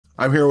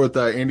I'm here with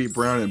Andy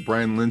Browne and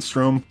Brian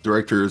Lindstrom,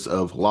 directors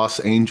of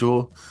Los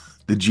Angel,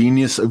 The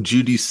Genius of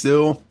Judee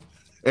Sill.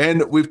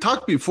 And we've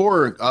talked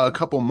before a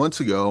couple months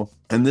ago,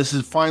 and this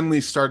is finally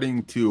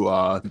starting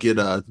to get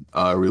a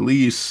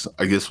release.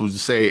 I guess we'll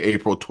just say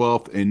April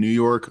 12th in New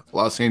York,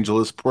 Los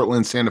Angeles,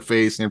 Portland, Santa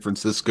Fe, San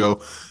Francisco,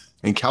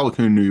 and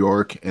Calhoun, New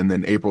York, and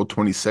then April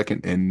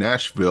 22nd in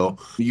Nashville.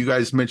 You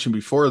guys mentioned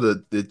before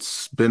that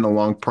it's been a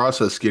long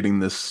process getting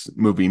this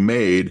movie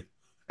made.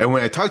 And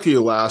when I talked to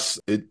you last,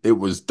 it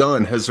was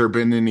done. Has there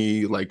been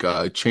any like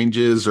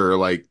changes or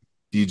like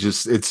you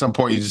just at some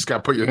point you just got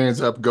to put your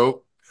hands up,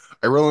 go,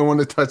 I really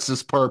want to touch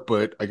this part,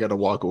 but I got to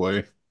walk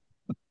away.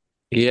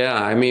 Yeah,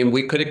 I mean,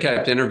 we could have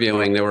kept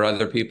interviewing. There were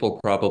other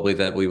people probably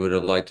that we would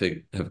have liked to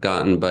have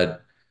gotten,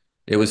 but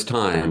it was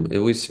time.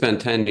 We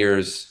spent 10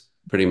 years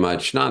pretty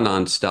much, not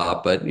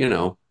nonstop, but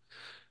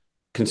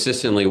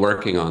consistently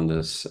working on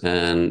this.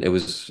 And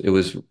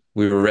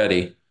we were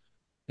ready.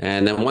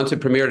 And then once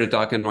it premiered at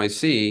Doc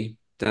NYC,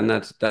 then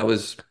that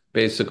was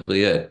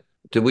basically it.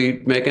 Did we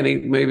make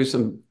maybe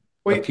a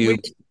We few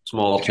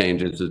small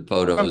changes with some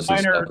photos and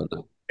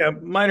stuff?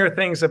 minor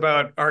things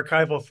about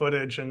archival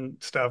footage and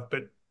stuff,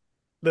 but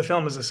the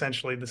film is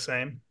essentially the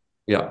same.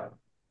 Yeah.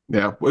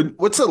 Yeah.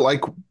 What's it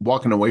like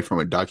walking away from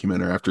a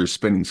documentary after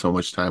spending so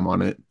much time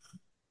on it?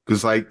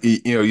 Because like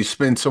you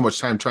spend so much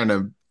time trying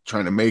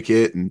to make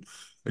it and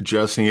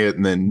adjusting it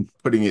and then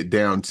putting it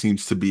down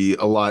seems to be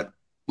a lot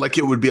like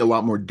it would be a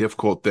lot more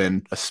difficult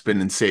than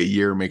spending say a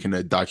year making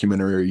a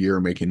documentary or a year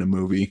making a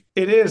movie.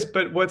 It is,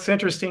 but what's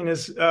interesting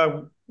is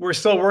we're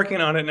still working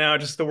on it now,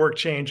 just the work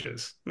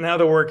changes. Now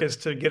the work is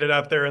to get it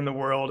out there in the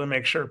world and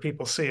make sure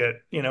people see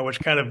it, which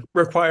kind of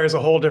requires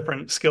a whole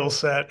different skill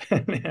set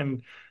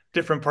and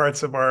different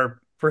parts of our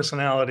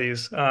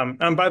personalities.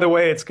 And by the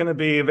way, it's going to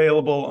be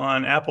available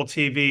on Apple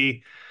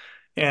TV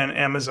and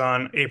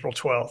Amazon April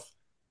 12th.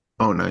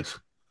 Oh, nice.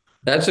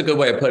 That's a good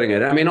way of putting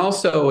it. I mean,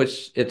 also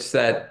it's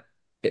that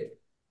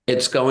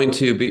it's going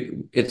to be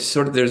it's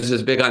sort of there's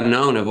this big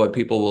unknown of what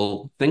people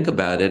will think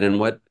about it and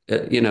what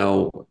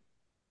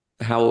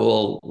how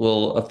it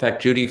will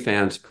affect Judy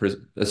fans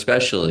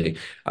especially.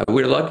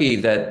 We're lucky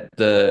that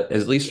the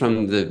at least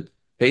from the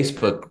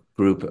Facebook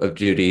group of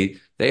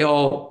Judy, they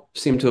all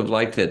seem to have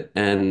liked it,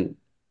 and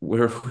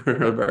we're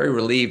very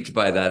relieved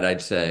by that,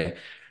 I'd say,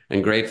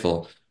 and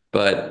grateful.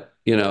 But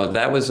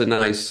that was a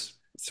nice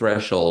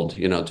threshold,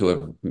 to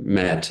have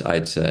met,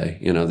 I'd say,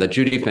 that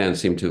Judy fans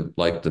seem to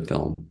like the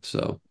film.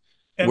 So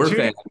And we're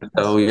Judy fans,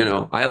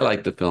 so I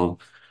like the film.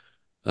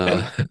 and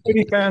Uh,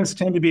 Judy fans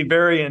tend to be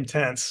very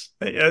intense.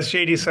 As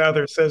J.D.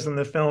 Souther says in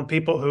the film,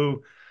 people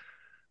who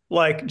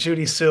like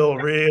Judee Sill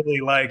really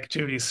like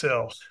Judee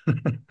Sill.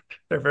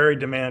 They're very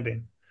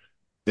demanding.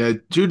 Yeah,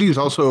 Judy's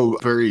also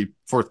very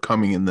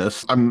forthcoming in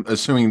this. I'm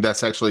assuming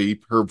that's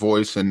actually her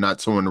voice and not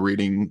someone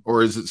reading,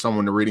 or is it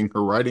someone reading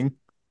her writing?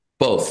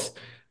 Both.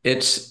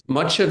 It's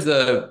much of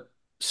the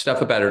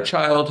stuff about her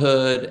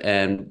childhood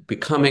and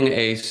becoming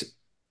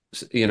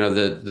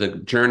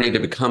the journey to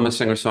become a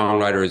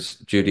singer-songwriter is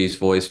Judy's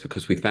voice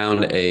because we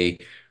found a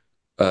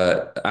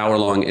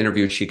hour-long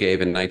interview she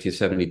gave in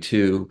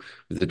 1972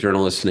 with a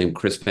journalist named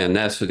Chris Van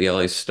Ness of the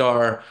LA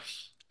Star,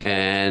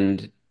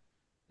 and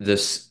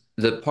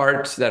the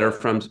parts that are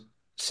from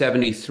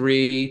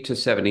 73 to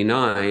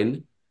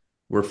 79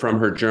 were from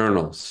her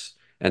journals.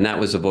 And that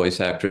was a voice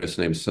actress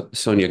named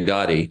Sonia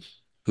Gotti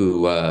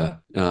who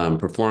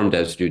performed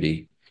as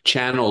Judy,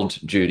 channeled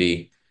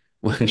Judy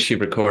when she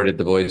recorded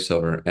the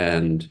voiceover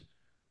and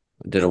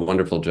did a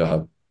wonderful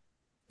job.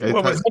 It,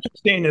 What was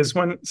interesting is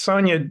when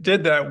Sonia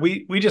did that,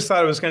 we just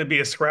thought it was going to be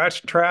a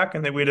scratch track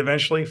and that we'd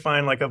eventually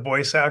find like a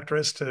voice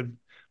actress to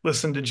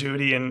listen to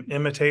Judy and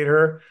imitate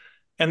her.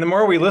 And the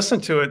more we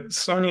listened to it,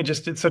 Sonia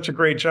just did such a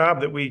great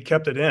job that we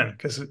kept it in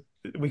because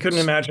we couldn't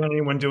imagine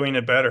anyone doing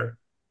it better.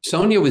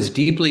 Sonia was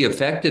deeply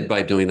affected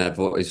by doing that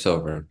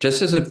voiceover.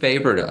 Just as a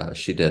favor to us,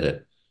 she did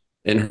it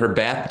in her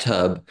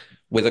bathtub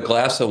with a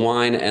glass of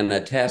wine and a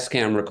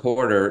Tascam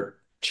recorder,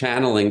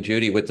 channeling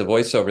Judy with the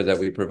voiceover that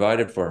we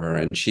provided for her.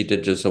 And she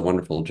did just a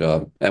wonderful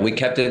job. And we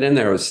kept it in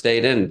there. It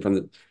stayed in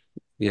from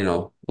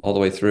all the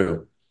way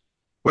through.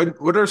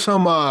 what are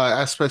some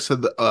aspects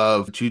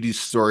of Judy's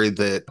story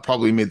that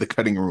probably made the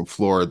cutting room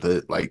floor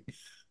that like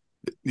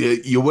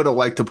you would have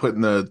liked to put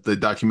in the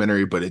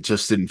documentary, but it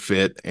just didn't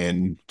fit,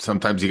 and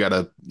sometimes you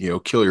gotta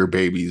kill your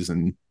babies,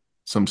 and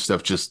some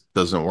stuff just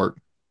doesn't work.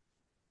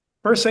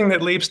 First thing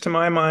that leaps to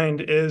my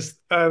mind is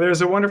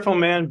there's a wonderful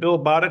man, Bill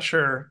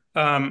Bottcher,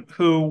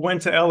 who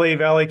went to LA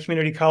Valley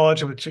Community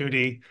College with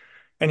Judy,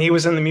 and he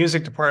was in the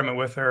music department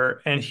with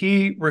her, and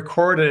he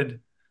recorded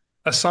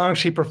a song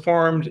she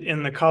performed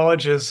in the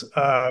college's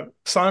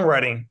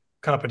songwriting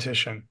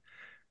competition.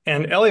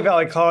 And LA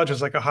Valley College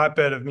was like a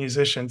hotbed of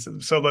musicians.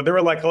 So there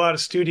were like a lot of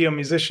studio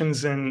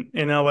musicians in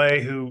LA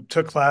who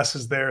took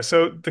classes there.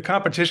 So the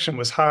competition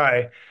was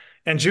high,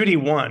 and Judy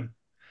won.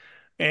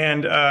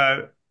 And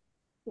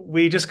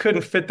we just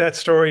couldn't fit that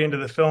story into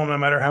the film no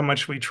matter how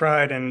much we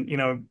tried. And,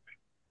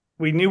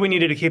 we knew we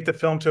needed to keep the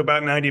film to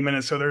about 90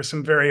 minutes. So there were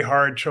some very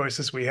hard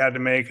choices we had to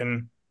make.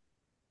 And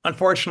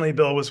unfortunately,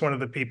 Bill was one of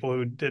the people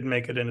who did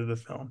make it into the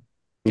film.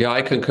 Yeah,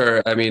 I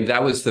concur. I mean,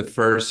 that was her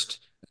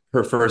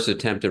first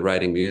attempt at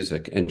writing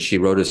music, and she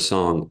wrote a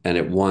song, and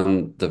it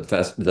won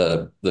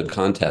the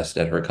contest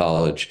at her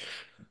college.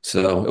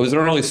 So it was an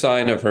early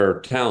sign of her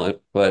talent.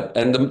 But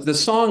and the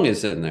song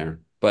is in there,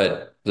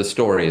 but the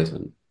story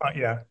isn't.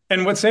 Yeah.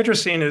 And what's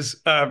interesting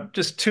is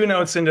just two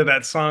notes into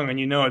that song, and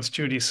you know it's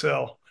Judee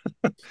Sill.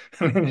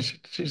 I mean,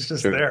 she's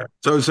just Sure. there.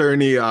 So is there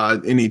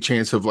any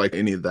chance of like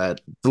any of that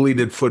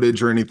deleted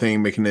footage or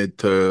anything making it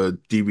to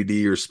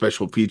DVD or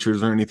special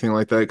features or anything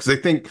like that? Because I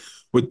think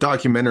with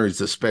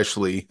documentaries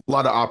especially, a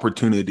lot of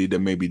opportunity to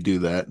maybe do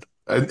that.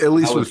 At That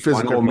least with was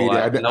physical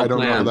wonderful. media, No I don't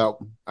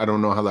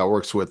know how plan. that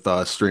works with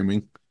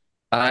streaming.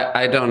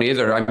 I don't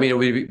either. I mean, it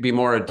would be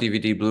more a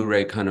DVD,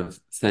 Blu-ray kind of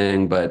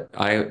thing, but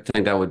I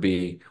think that would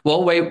be,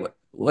 well,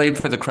 wait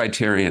for the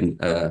Criterion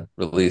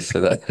release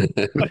of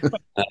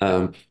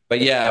that. But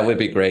yeah, it would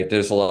be great.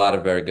 There's a lot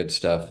of very good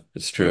stuff.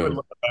 It's We would true.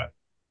 love that.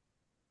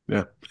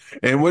 Yeah.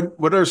 And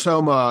what are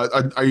some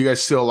are you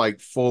guys still like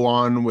full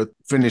on with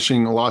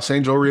finishing a Los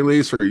Angeles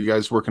release, or are you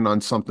guys working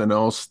on something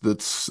else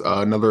that's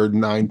another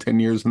 9, 10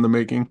 years in the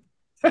making?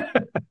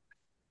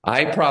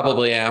 I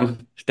probably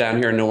am down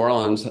here in New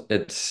Orleans.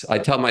 I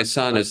tell my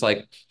son, it's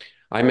like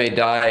I may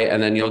die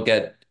and then you'll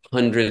get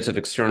hundreds of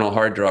external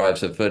hard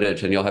drives of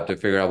footage and you'll have to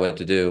figure out what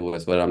to do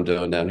with what I'm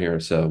doing down here.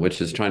 So, which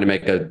is trying to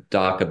make a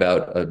doc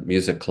about a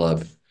music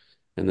club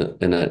in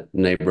a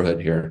neighborhood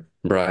here.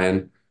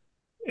 Brian.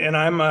 And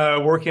I'm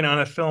working on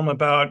a film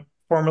about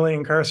formerly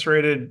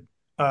incarcerated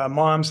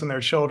moms and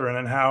their children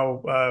and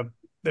how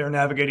they're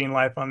navigating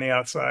life on the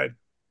outside.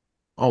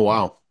 Oh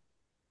wow.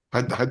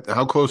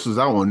 How close is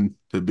that one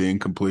to being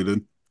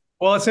completed?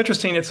 Well, it's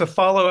interesting. It's a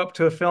follow-up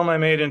to a film I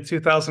made in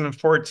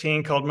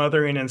 2014 called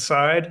Mothering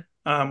Inside,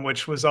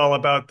 which was all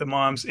about the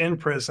moms in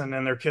prison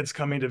and their kids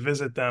coming to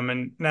visit them.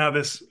 And now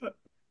this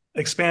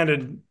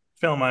expanded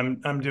film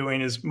I'm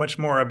doing is much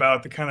more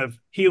about the kind of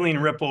healing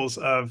ripples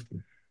of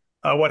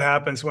what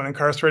happens when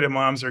incarcerated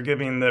moms are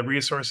given the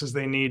resources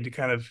they need to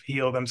kind of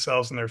heal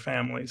themselves and their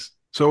families.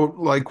 So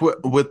like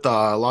with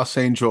Los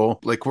Angeles,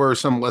 like what are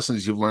some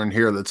lessons you've learned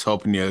here that's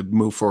helping you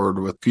move forward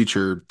with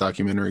future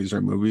documentaries or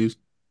movies?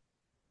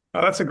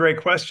 Oh, that's a great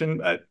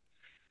question.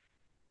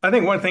 I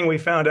think one thing we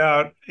found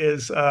out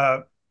is,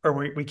 or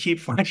we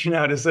keep finding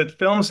out, is that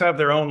films have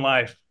their own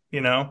life,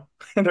 you know,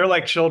 and they're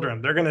like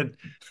children. They're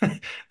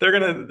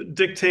gonna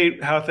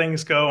dictate how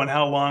things go and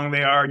how long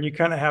they are, and you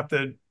kind of have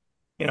to,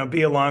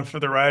 be along for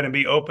the ride and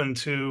be open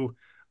to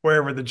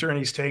wherever the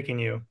journey's taking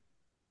you.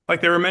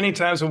 Like there were many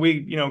times when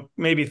we,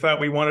 maybe thought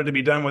we wanted to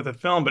be done with a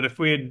film, but if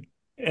we had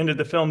ended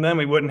the film then,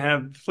 we wouldn't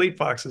have Fleet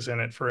Foxes in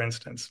it, for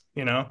instance.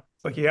 It's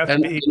like you have to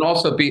be, And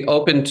also be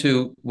open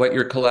to what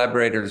your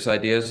collaborators'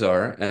 ideas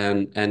are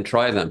and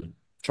try them.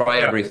 Try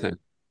yeah, everything.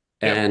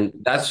 yep, And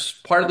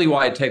that's partly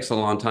why it takes a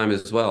long time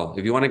as well.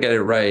 If you want to get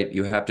it right,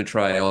 you have to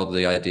try all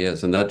the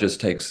ideas, and that just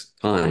takes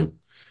time. It's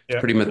a yeah.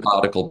 pretty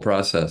methodical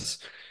process.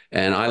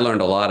 And I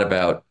learned a lot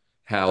about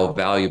how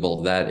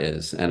valuable that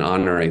is and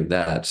honoring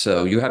that.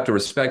 So you have to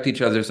respect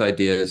each other's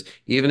ideas,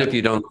 even if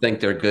you don't think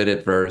they're good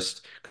at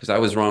first. Because I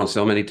was wrong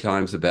so many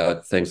times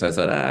about things. I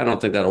thought, I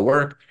don't think that'll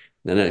work.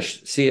 And then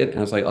see it, and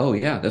I was like, oh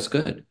yeah, that's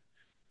good.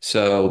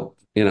 So,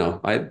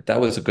 I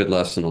that was a good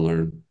lesson to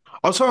learn.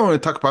 Also, I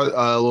want to talk about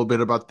a little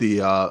bit about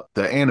the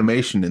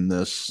animation in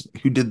this.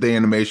 Who did the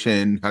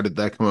animation? How did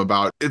that come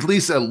about? At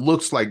least it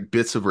looks like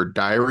bits of her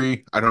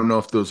diary. I don't know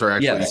if those are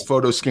actually Yes.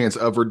 photo scans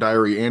of her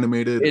diary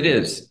animated. It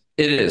is.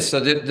 It is. So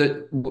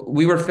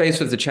we were faced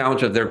with the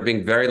challenge of there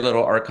being very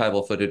little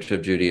archival footage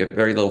of Judee,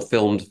 very little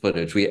filmed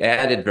footage. We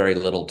added very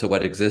little to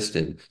what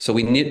existed. So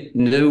we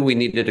knew we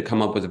needed to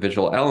come up with a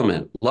visual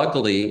element.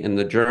 Luckily, in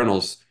the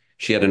journals,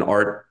 she had an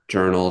art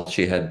journal,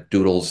 she had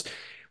doodles.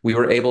 We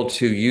were able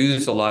to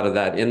use a lot of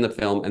that in the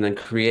film and then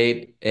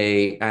create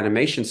a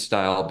animation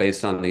style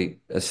based on the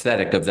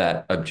aesthetic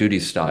of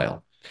Judee's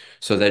style,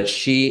 so that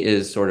she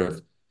is sort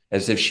of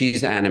as if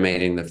she's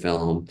animating the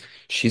film.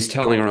 She's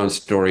telling her own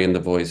story in the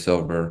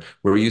voiceover.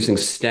 We're using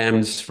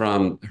stems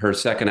from her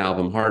second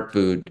album, Heart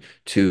Food,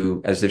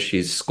 to as if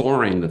she's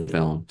scoring the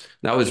film.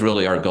 That was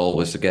really our goal,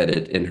 was to get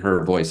it in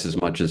her voice as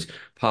much as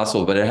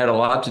possible. But it had a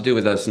lot to do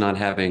with us not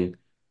having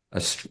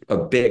a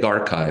big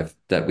archive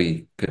that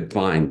we could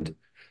find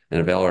and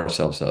avail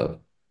ourselves of.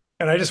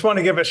 And I just want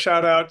to give a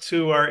shout out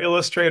to our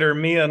illustrator,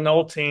 Mia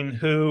Nolting,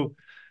 who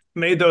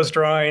made those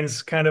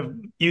drawings kind of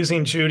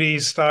using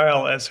Judy's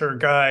style as her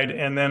guide,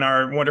 and then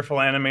our wonderful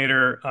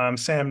animator,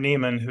 Sam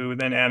Neiman, who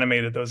then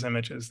animated those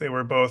images. They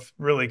were both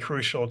really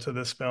crucial to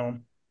this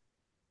film.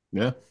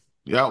 Yeah.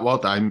 Yeah. Well,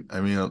 I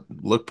mean, it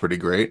looked pretty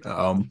great.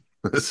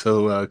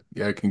 So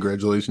yeah,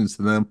 congratulations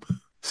to them.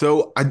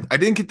 So I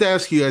didn't get to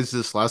ask you guys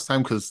this last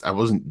time because I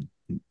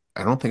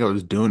don't think I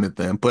was doing it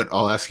then, but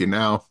I'll ask you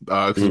now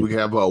because we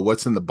have a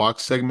what's in the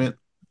box segment.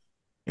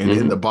 And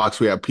in the Mm-hmm. box,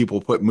 we have people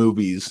put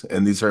movies,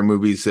 and these are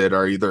movies that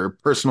are either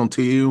personal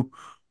to you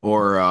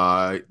or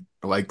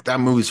like that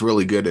movie's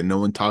really good and no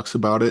one talks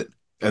about it.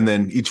 And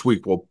then each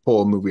week we'll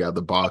pull a movie out of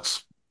the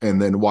box.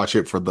 and then watch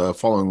it for the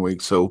following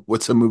week. So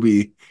what's a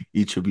movie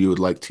each of you would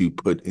like to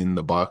put in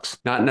the box?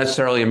 Not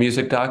necessarily a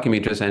music doc. Can be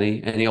just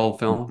any old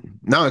film.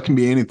 No, it can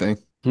be anything.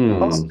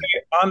 I'll say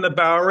Hmm. On the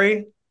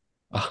Bowery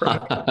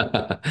from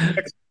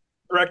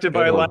directed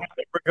by Lionel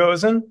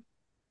Ragozin.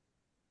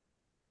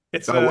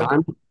 It's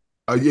Oh,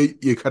 a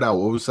you cut out.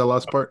 What was the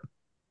last part?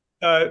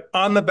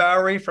 On the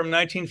Bowery from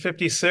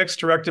 1956,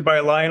 directed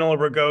by Lionel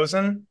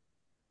Ragozin.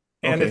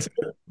 And Okay. it's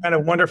a kind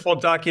of wonderful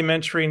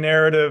documentary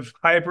narrative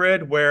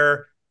hybrid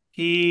where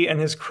he and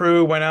his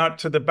crew went out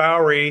to the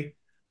Bowery,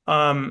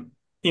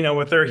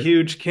 with their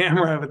huge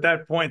camera. At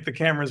that point, the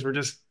cameras were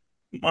just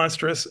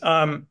monstrous,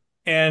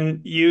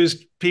 and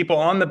used people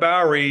on the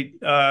Bowery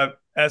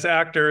as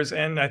actors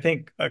and I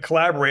think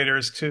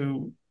collaborators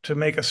to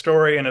make a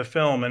story and a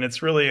film. And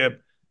it's really a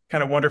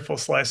kind of wonderful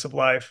slice of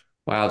life.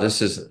 Wow,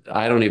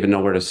 I don't even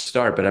know where to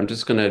start, but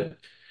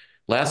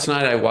last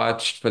night I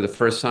watched for the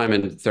first time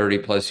in 30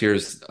 plus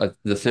years,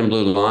 The Thin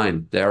Blue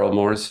Line, the Errol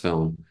Morris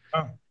film,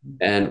 Oh,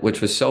 and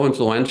which was so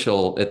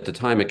influential at the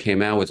time it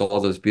came out with all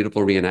those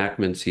beautiful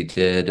reenactments he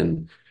did.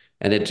 And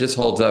it just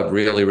holds up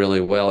really,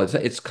 really well.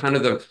 It's kind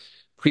of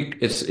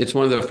it's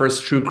one of the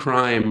first true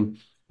crime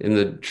in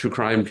the true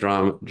crime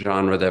drama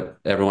genre that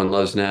everyone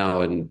loves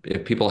now. And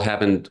if people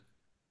haven't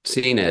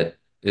seen it,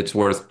 it's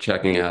worth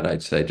checking out,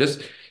 I'd say.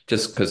 Just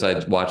because I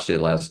watched it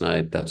last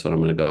night, that's what I'm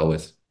going to go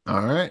with.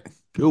 All right.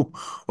 Cool.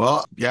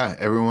 Well, yeah,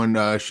 everyone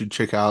should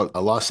check out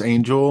Los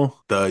Angel,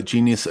 The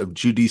Genius of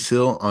Judee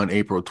Sill on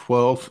April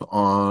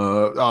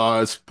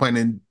 12th. It's playing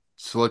in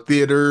select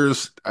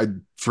theaters. I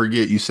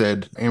forget you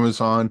said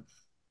Amazon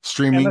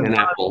streaming. And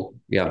Amazon Apple,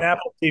 and yeah.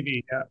 Apple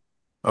TV. Yeah.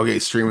 Okay,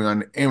 streaming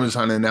on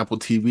Amazon and Apple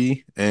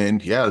TV.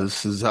 And yeah,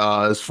 this is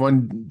this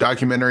fun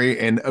documentary.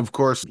 And of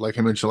course, like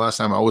I mentioned last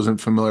time, I wasn't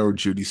familiar with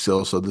Judee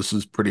Sill, so this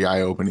was pretty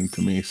eye-opening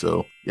to me.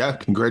 So yeah,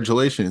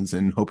 congratulations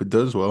and hope it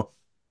does well.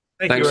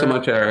 Thank you, Thanks so Eric.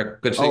 much,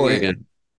 Eric. Good seeing Oh, you again.